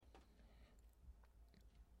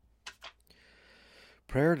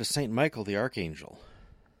Prayer to Saint Michael the Archangel.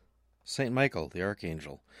 Saint Michael the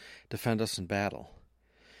Archangel, defend us in battle.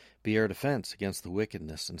 Be our defense against the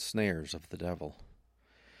wickedness and snares of the devil.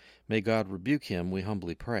 May God rebuke him, we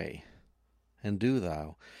humbly pray. And do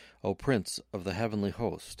thou, O Prince of the heavenly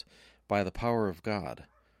host, by the power of God,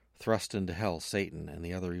 thrust into hell Satan and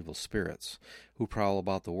the other evil spirits, who prowl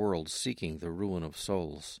about the world seeking the ruin of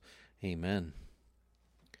souls. Amen.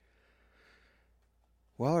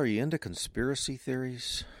 Well, are you into conspiracy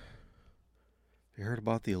theories? Have you heard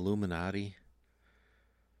about the Illuminati?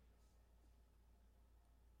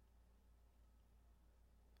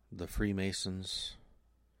 The Freemasons,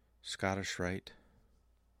 Scottish Rite,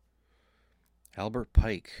 Albert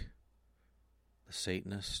Pike, the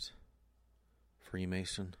Satanist,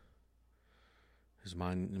 Freemason. His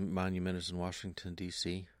monument is in Washington,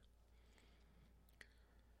 D.C.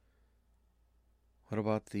 What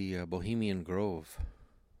about the Bohemian Grove,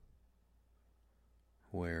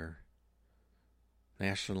 where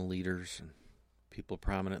national leaders and people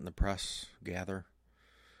prominent in the press gather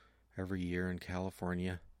every year in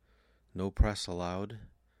California? No press allowed.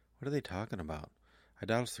 What are they talking about? I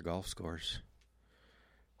doubt it's their golf scores.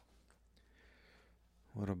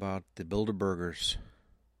 What about the Bilderbergers?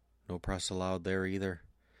 No press allowed there either.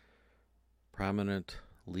 Prominent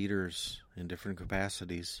leaders in different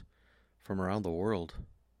capacities from around the world.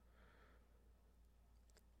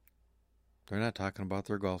 They're not talking about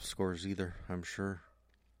their golf scores either, I'm sure.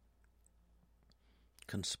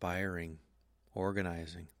 Conspiring,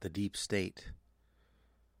 organizing, the deep state.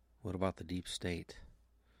 What about the deep state?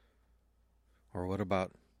 Or what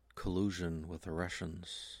about collusion with the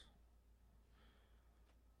Russians?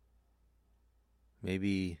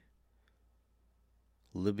 Maybe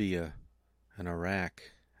Libya and Iraq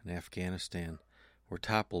and Afghanistan were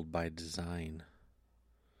toppled by design.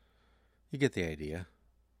 You get the idea.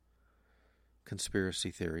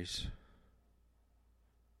 Conspiracy theories.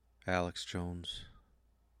 Alex Jones.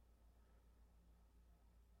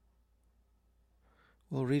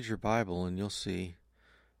 Well, read your Bible and you'll see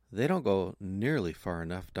they don't go nearly far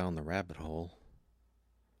enough down the rabbit hole.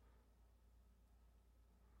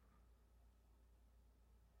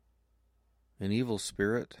 An evil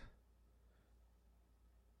spirit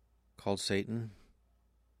called Satan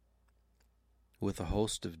with a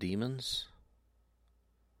host of demons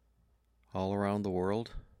all around the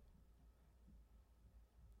world,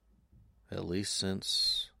 at least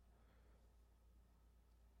since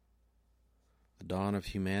the dawn of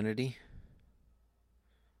humanity,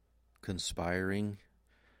 conspiring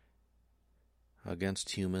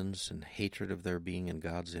against humans in hatred of their being in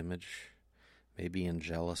God's image, maybe in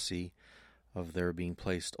jealousy of their being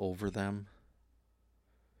placed over them,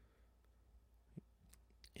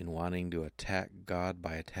 in wanting to attack God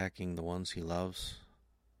by attacking the ones he loves.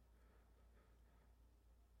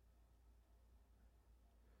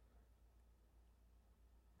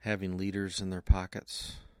 Having leaders in their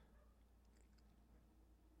pockets,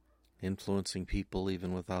 influencing people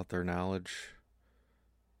even without their knowledge,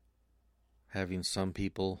 having some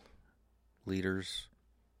people, leaders,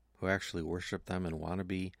 who actually worship them and want to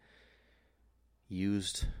be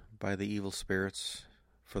used by the evil spirits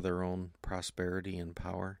for their own prosperity and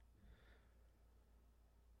power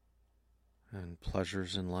and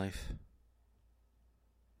pleasures in life.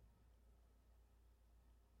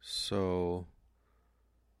 So,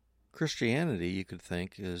 Christianity, you could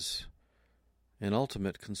think, is an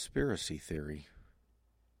ultimate conspiracy theory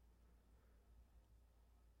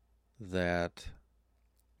that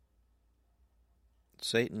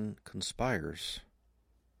Satan conspires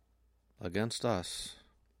against us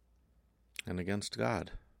and against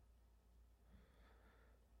God,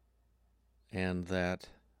 and that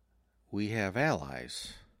we have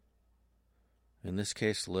allies, in this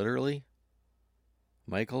case literally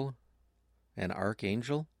Michael, an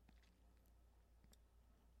archangel,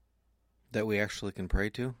 that we actually can pray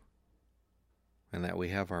to, and that we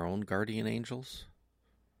have our own guardian angels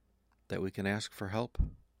that we can ask for help.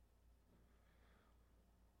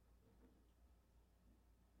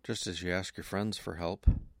 Just as you ask your friends for help,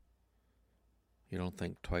 you don't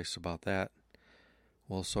think twice about that.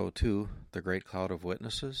 Well, so too, the great cloud of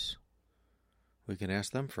witnesses, we can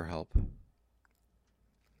ask them for help.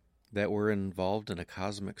 That we're involved in a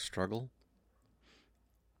cosmic struggle,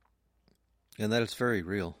 and that it's very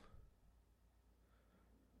real.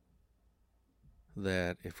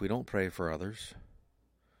 That if we don't pray for others,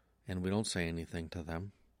 and we don't say anything to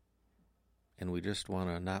them, and we just want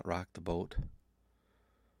to not rock the boat,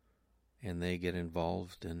 and they get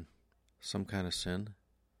involved in some kind of sin,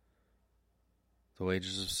 the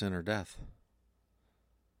wages of sin are death.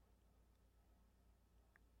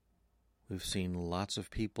 We've seen lots of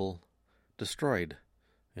people destroyed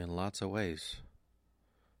in lots of ways.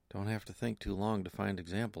 Don't have to think too long to find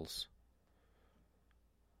examples.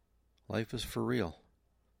 Life is for real.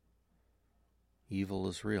 Evil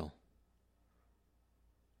is real.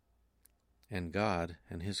 And God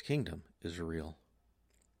and His kingdom is real.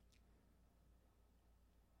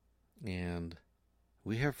 And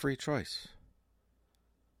we have free choice.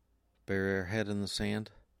 Bury our head in the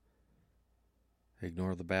sand,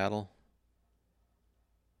 ignore the battle,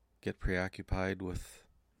 get preoccupied with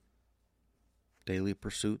daily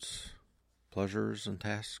pursuits, pleasures, and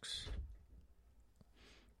tasks.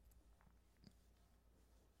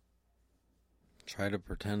 Try to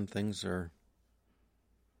pretend things are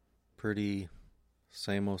pretty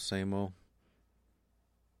same-o,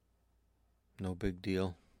 no big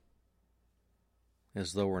deal,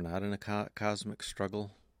 as though we're not in a cosmic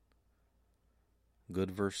struggle,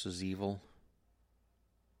 good versus evil,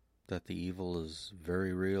 that the evil is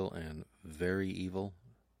very real and very evil,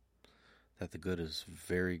 that the good is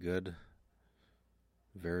very good,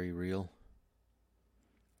 very real.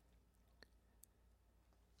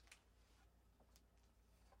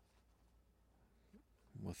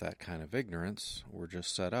 With that kind of ignorance, we're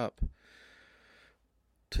just set up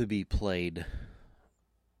to be played.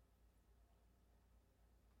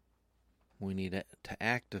 We need to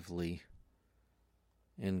actively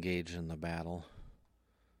engage in the battle,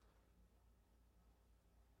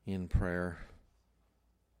 in prayer,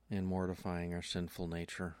 in mortifying our sinful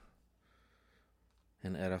nature,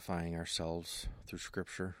 and edifying ourselves through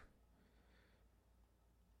Scripture,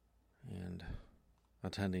 and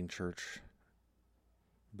attending church,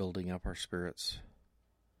 building up our spirits.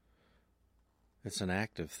 It's an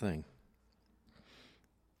active thing.